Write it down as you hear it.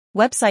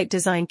Website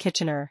Design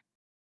Kitchener.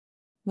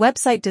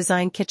 Website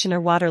Design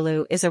Kitchener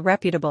Waterloo is a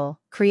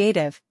reputable,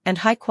 creative, and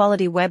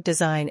high-quality web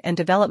design and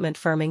development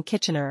firm in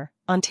Kitchener,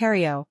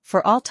 Ontario.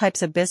 For all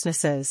types of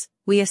businesses,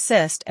 we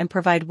assist and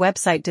provide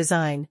website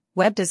design,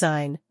 web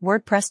design,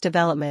 WordPress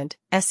development,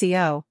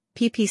 SEO,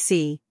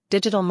 PPC,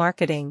 digital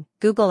marketing,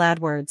 Google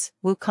AdWords,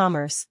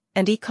 WooCommerce,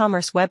 and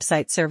e-commerce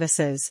website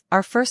services.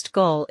 Our first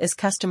goal is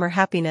customer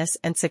happiness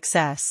and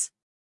success.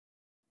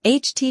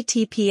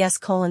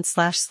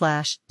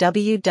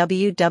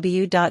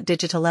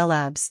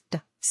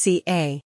 https://www.digitallabs.ca